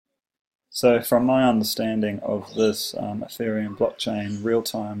So from my understanding of this Ethereum blockchain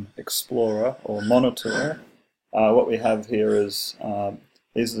real-time explorer or monitor, what we have here is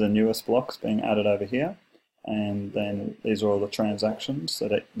these are the newest blocks being added over here, and then these are all the transactions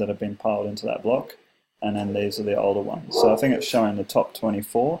that have been piled into that block, and then these are the older ones. So I think it's showing the top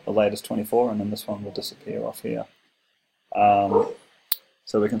 24, the latest 24, and then this one will disappear off here.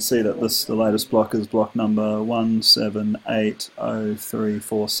 So we can see that the latest block is block number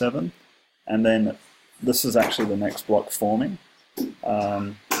 17800347. And then this is actually the next block forming.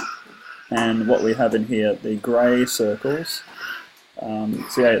 And what we have in here, the grey circles,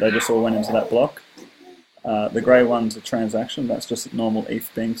 see how they just all went into that block. The grey one's a transaction, that's just normal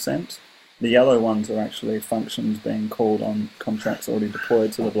ETH being sent. The yellow ones are actually functions being called on contracts already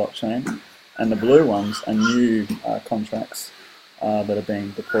deployed to the blockchain. And the blue ones are new contracts that are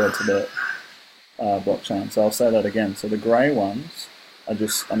being deployed to the blockchain. So I'll say that again. So the grey ones are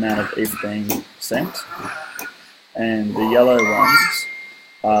just amount of ETH being sent, and the yellow ones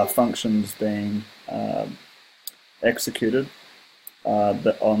are functions being executed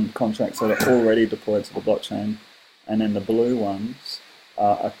on contracts that are already deployed to the blockchain, and then the blue ones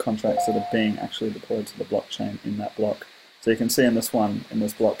are contracts that are being actually deployed to the blockchain in that block. So you can see in this one, in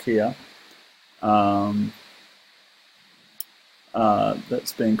this block here,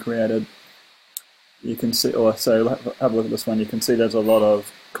 that's being created. You can see, or so have a look at this one. You can see there's a lot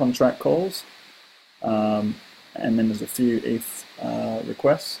of contract calls, and then there's a few ETH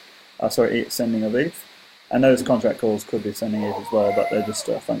requests. Sending of ETH, and those contract calls could be sending ETH as well, but they're just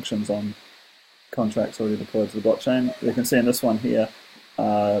functions on contracts already deployed to the blockchain. You can see in this one here,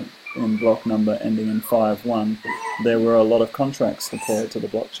 in block number ending in 5.1, there were a lot of contracts deployed to the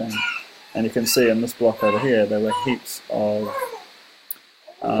blockchain, and you can see in this block over here there were heaps of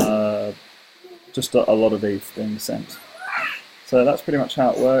just a lot of ETH being sent. So that's pretty much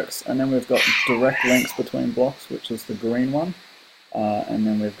how it works. And then we've got direct links between blocks, which is the green one, and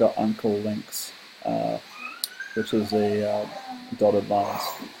then we've got uncool links, which is the dotted lines.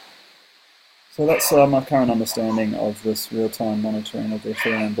 So that's my current understanding of this real-time monitoring of the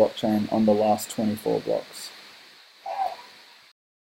Ethereum blockchain on the last 24 blocks.